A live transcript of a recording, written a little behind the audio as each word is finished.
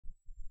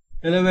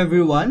Hello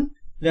everyone!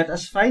 Let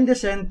us find the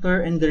center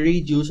and the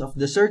radius of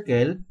the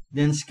circle,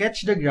 then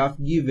sketch the graph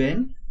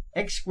given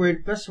x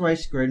squared plus y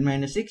squared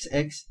minus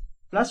 6x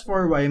plus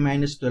 4y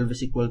minus 12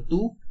 is equal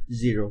to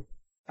 0.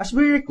 As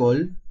we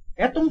recall,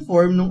 etong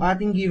form ng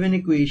ating given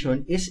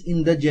equation is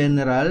in the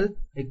general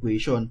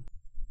equation.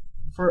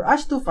 For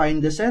us to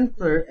find the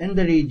center and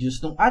the radius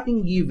ng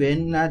ating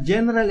given na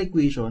general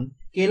equation,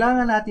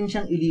 kailangan natin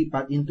siyang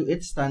ilipat into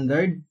its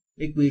standard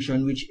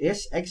equation, which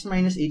is x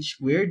minus h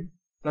squared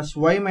plus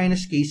y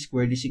minus k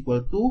squared is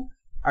equal to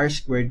r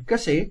squared.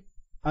 Kasi,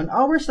 on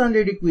our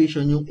standard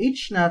equation, yung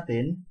h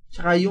natin,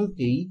 tsaka yung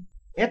k,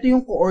 ito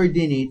yung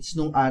coordinates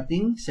ng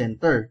ating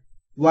center.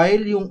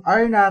 While yung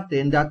r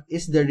natin, that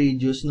is the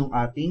radius ng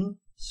ating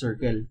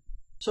circle.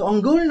 So,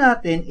 ang goal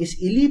natin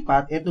is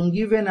ilipat itong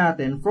given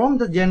natin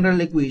from the general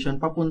equation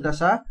papunta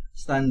sa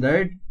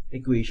standard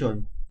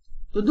equation.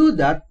 To do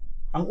that,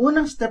 ang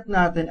unang step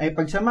natin ay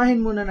pagsamahin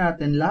muna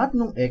natin lahat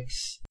ng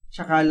x,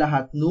 tsaka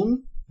lahat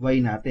ng y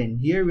natin.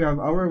 Here we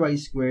have our y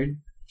squared,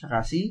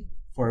 tsaka si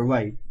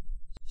 4y.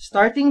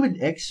 Starting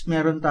with x,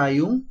 meron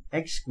tayong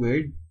x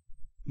squared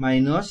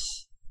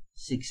minus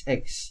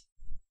 6x.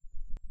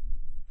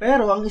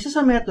 Pero ang isa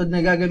sa method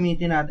na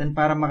gagamitin natin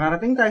para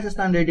makarating tayo sa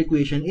standard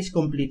equation is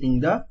completing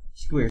the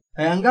square.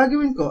 Kaya ang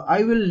gagawin ko,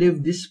 I will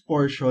leave this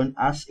portion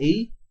as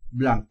a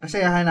blank.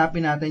 Kasi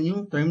hahanapin natin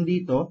yung term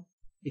dito.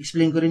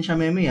 Explain ko rin siya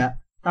mamaya.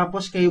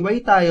 Tapos kay y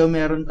tayo,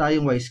 meron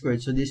tayong y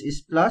squared. So this is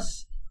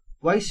plus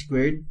y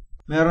squared.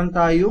 Meron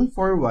tayong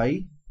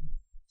 4y.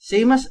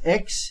 Same as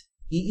x,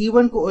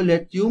 iiwan ko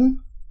ulit yung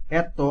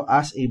eto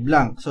as a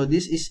blank. So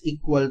this is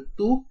equal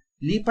to,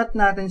 lipat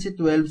natin si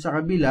 12 sa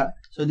kabila.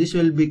 So this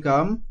will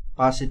become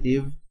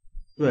positive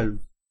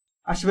 12.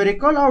 As we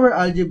recall our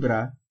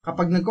algebra,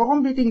 kapag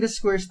nagko-completing the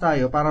squares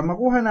tayo, para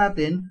makuha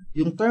natin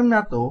yung term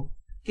na to,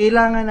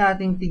 kailangan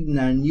nating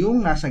tignan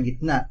yung nasa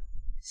gitna,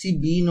 si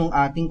b nung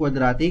ating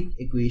quadratic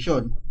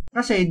equation.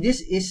 Kasi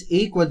this is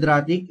a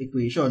quadratic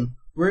equation,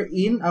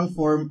 wherein ang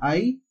form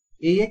ay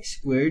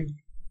ax squared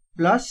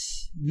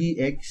plus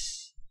bx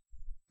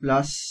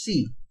plus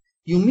c.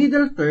 Yung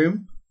middle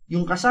term,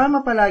 yung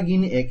kasama palagi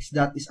ni x,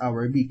 that is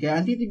our b. Kaya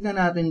ang titignan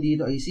natin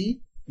dito ay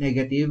si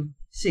negative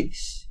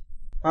 6.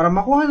 Para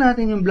makuha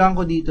natin yung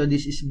blanco dito,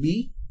 this is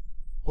b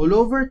all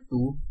over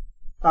 2.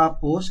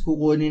 Tapos,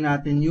 kukunin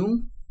natin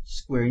yung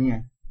square niya.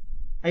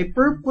 I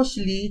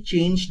purposely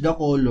changed the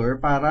color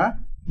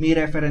para may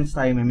reference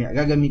tayo mamaya.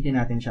 Gagamitin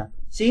natin siya.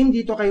 Same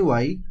dito kay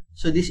y.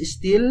 So, this is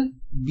still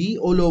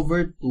b all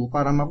over 2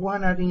 para makuha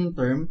natin yung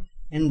term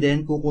and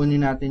then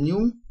kukunin natin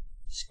yung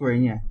square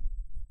niya.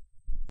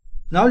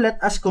 Now, let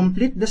us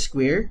complete the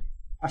square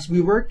as we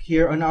work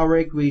here on our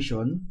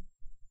equation.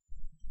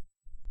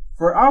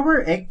 For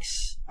our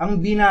x,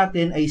 ang b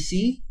natin ay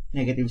si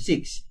negative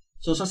 6.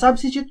 So,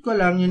 substitute ko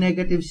lang yung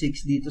negative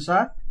 6 dito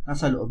sa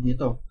nasa loob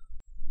nito.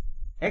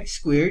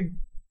 X squared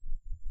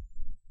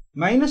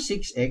minus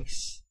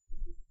 6x.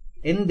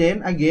 And then,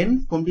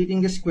 again,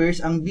 completing the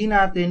squares, ang b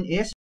natin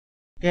is,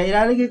 kaya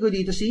ilalagay ko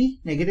dito si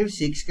negative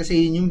 6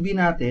 kasi yun yung b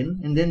natin,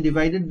 and then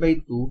divided by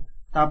 2,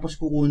 tapos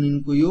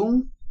kukunin ko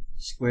yung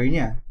square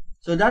niya.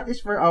 So, that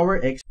is for our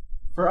x.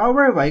 For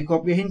our y,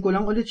 kopyahin ko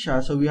lang ulit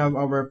siya. So, we have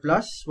our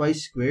plus y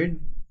squared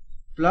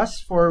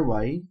plus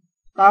 4y.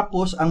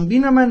 Tapos, ang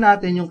b naman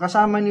natin, yung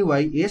kasama ni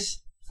y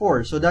is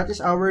 4. So, that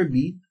is our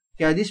b.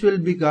 Kaya this will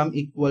become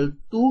equal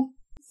to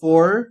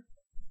 4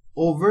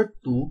 over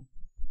 2.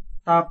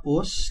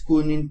 Tapos,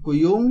 kunin ko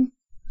yung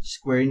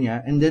square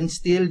niya. And then,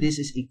 still,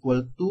 this is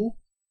equal to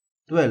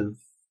 12.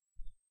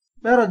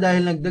 Pero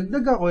dahil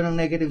nagdagdag ako ng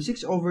negative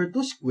 6 over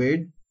 2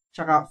 squared,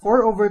 tsaka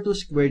 4 over 2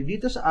 squared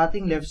dito sa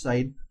ating left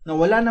side, na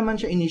wala naman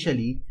siya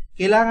initially,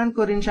 kailangan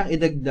ko rin siyang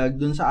idagdag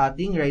dun sa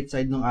ating right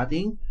side ng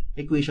ating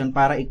equation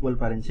para equal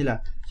pa rin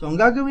sila. So, ang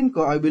gagawin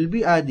ko, I will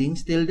be adding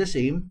still the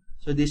same.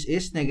 So, this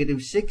is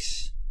negative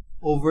 6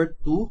 over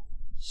 2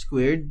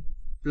 squared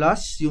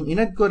plus yung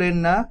inad ko rin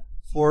na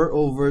 4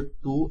 over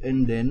 2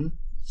 and then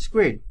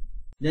squared.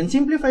 Then,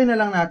 simplify na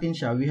lang natin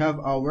siya. We have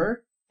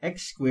our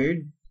x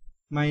squared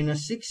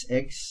minus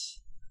 6x.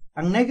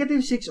 Ang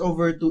negative 6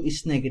 over 2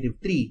 is negative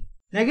 3.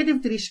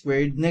 Negative 3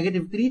 squared,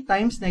 negative 3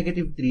 times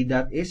negative 3,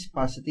 that is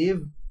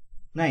positive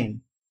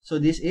 9. So,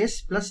 this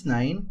is plus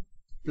 9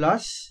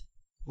 plus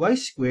y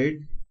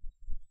squared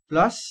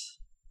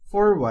plus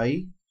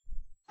 4y.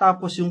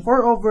 Tapos, yung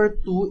 4 over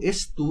 2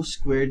 is 2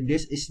 squared.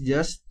 This is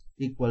just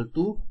equal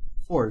to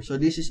 4. So,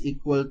 this is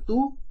equal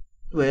to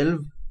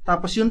 12.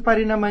 Tapos, yun pa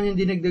rin naman yung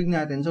dinagdag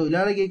natin. So,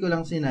 ilalagay ko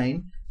lang si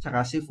 9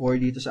 tsaka si 4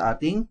 dito sa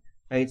ating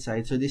right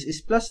side. So, this is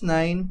plus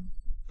 9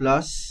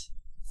 plus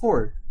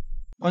 4.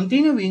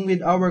 Continuing with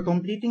our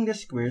completing the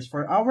squares,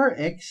 for our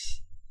x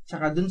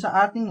tsaka dun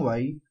sa ating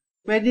y,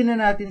 pwede na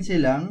natin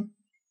silang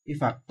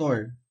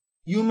i-factor.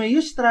 You may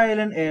use trial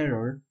and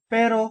error,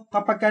 pero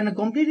kapag ka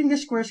nag-completing the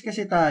squares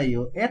kasi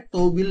tayo,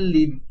 ito will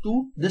lead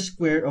to the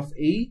square of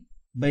a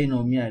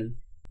binomial.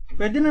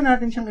 Pwede na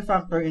natin siyang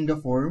i-factor in the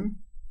form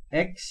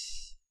x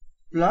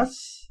plus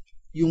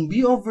yung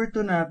b over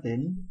 2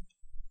 natin,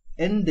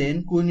 and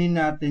then kunin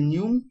natin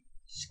yung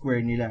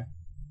square nila.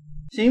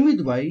 Same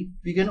with y,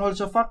 we can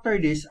also factor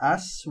this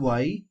as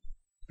y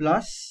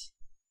plus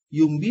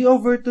yung b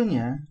over 2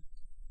 niya,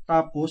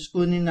 tapos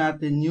kunin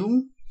natin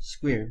yung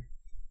square.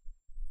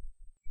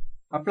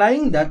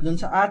 Applying that dun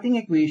sa ating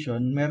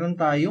equation, meron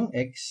tayong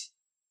x,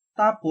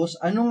 tapos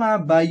ano nga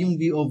ba yung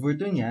b over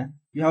 2 niya?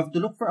 You have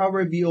to look for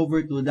our b over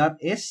 2, that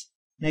is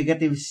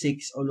negative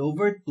 6 all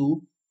over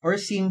 2,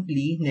 or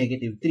simply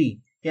negative 3.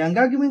 Kaya ang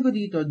gagawin ko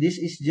dito, this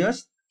is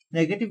just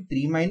negative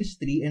 3 minus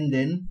 3 and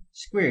then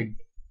squared.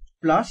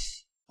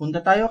 Plus,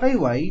 punta tayo kay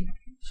y,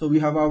 so we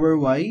have our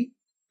y,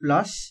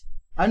 plus,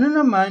 ano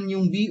naman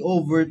yung b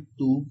over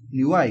 2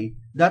 ni y?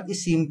 That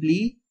is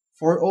simply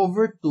 4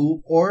 over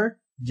 2 or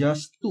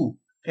just 2.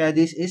 Kaya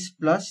this is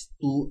plus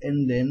 2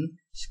 and then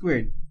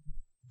squared.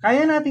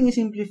 Kaya natin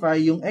i-simplify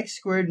yung x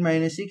squared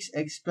minus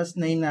 6x plus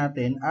 9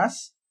 natin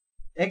as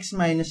x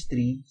minus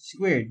 3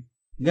 squared.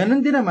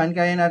 Ganon din naman,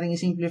 kaya natin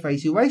i-simplify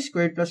si y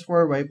squared plus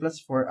 4y plus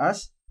 4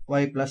 as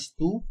y plus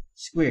 2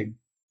 squared.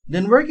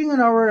 Then working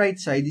on our right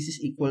side, this is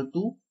equal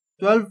to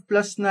 12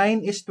 plus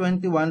 9 is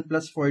 21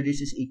 plus 4, this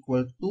is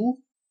equal to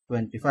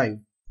 25.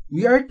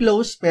 We are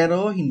close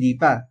pero hindi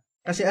pa.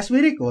 Kasi as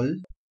we recall,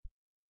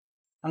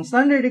 ang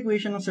standard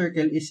equation ng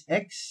circle is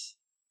x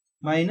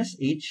minus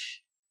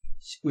h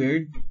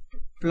squared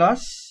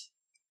plus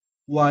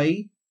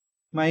y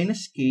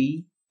minus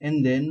k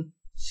and then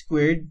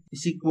squared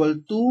is equal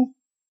to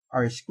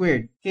r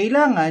squared.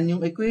 Kailangan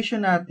yung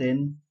equation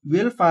natin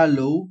will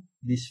follow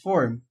this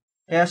form.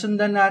 Kaya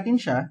sundan natin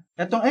siya.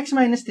 Etong x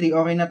minus 3,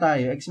 okay na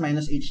tayo. X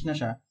minus h na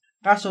siya.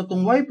 Kaso,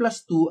 itong y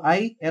plus 2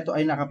 ay, ito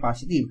ay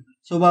naka-positive.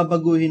 So,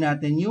 babaguhin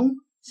natin yung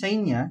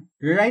sign niya.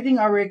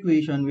 Rewriting our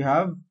equation, we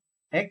have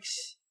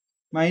x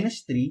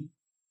minus 3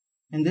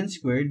 and then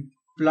squared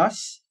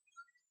plus,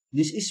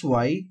 this is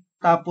y.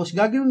 Tapos,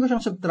 gagawin ko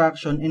siyang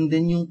subtraction and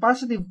then yung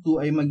positive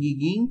 2 ay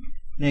magiging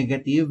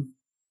negative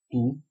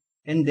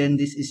 2. And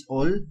then, this is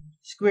all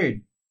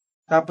squared.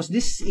 Tapos,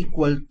 this is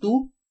equal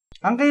to,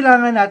 ang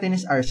kailangan natin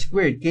is r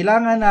squared.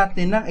 Kailangan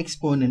natin ng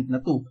exponent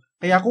na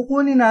 2. Kaya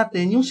kukunin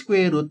natin yung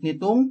square root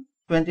nitong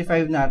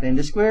 25 natin.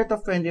 The square root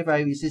of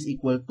 25 is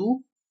equal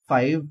to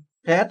 5.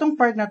 Kaya itong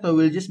part na to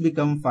will just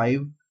become 5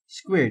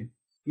 squared.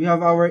 We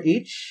have our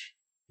h,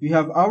 we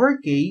have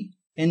our k,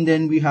 and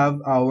then we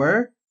have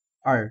our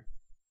r.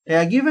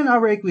 Kaya given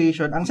our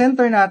equation, ang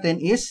center natin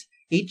is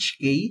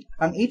hk,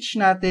 ang h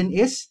natin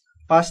is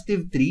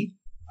positive 3,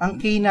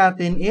 ang k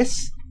natin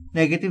is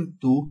negative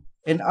 2,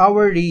 and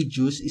our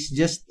radius is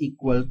just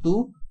equal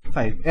to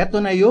 5.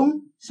 Ito na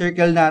yung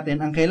circle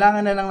natin. Ang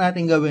kailangan na lang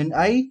natin gawin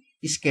ay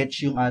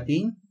sketch yung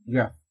ating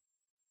graph.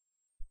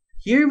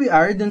 Here we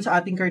are dun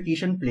sa ating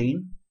Cartesian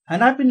plane.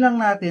 Hanapin lang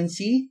natin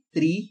si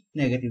 3,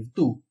 negative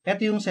 2.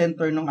 Ito yung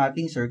center ng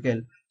ating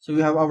circle. So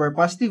we have our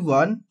positive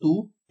 1,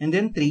 2, and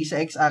then 3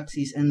 sa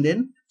x-axis, and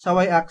then sa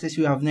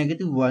y-axis we have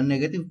negative 1,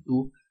 negative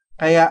 2.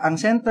 Kaya ang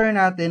center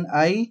natin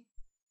ay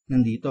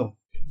nandito.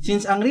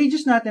 Since ang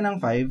radius natin ng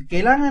 5,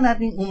 kailangan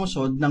nating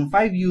umusod ng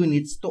 5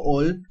 units to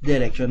all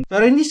direction.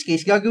 Pero in this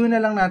case, gagawin na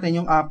lang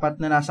natin yung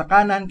 4 na nasa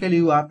kanan,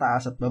 kaliwa,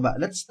 taas at baba.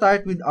 Let's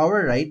start with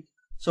our right.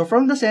 So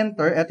from the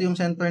center, ito yung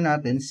center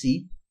natin,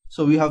 C.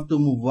 So we have to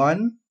move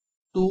 1,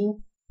 2,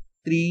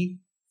 3,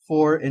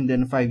 4, and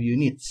then 5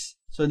 units.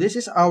 So this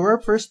is our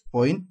first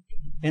point.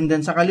 And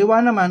then sa kaliwa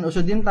naman,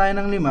 usod din tayo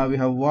ng 5.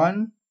 We have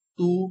 1,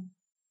 2,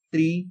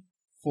 3,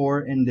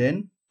 4, and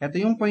then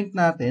ito yung point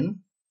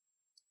natin.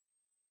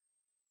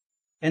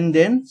 And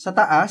then, sa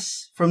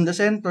taas, from the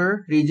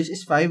center, radius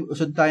is 5.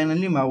 Usod tayo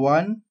ng 5.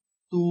 1,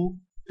 2,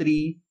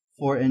 3,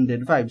 4, and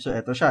then 5. So,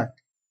 eto siya.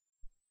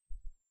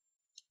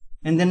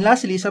 And then,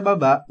 lastly, sa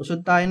baba,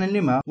 usod tayo ng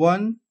 5. 1,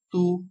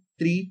 2,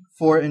 3,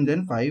 4, and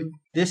then 5.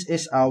 This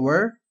is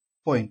our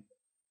point.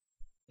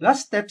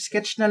 Last step,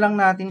 sketch na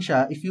lang natin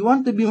siya. If you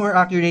want to be more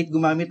accurate,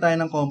 gumamit tayo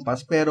ng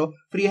compass. Pero,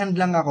 freehand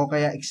lang ako,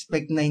 kaya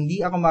expect na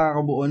hindi ako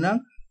makakabuo ng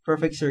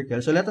perfect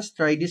circle. So, let us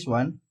try this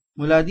one.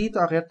 Mula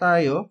dito, akyat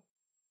tayo.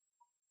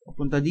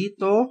 Papunta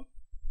dito,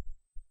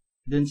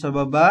 dun sa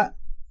baba,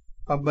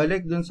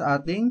 pabalik dun sa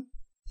ating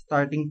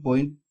starting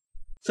point.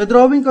 Sa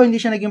drawing ko, hindi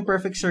siya naging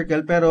perfect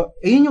circle, pero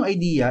ayun yung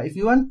idea. If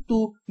you want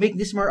to make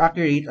this more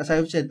accurate, as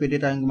I've said, pwede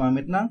tayong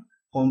gumamit ng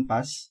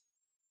compass.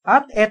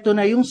 At eto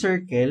na yung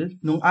circle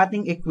nung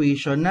ating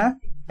equation na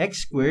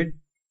x squared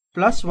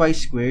plus y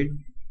squared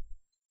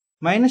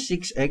minus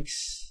 6x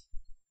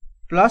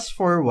plus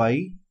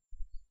 4y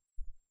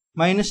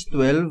minus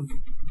 12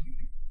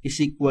 is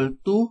equal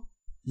to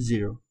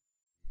 0.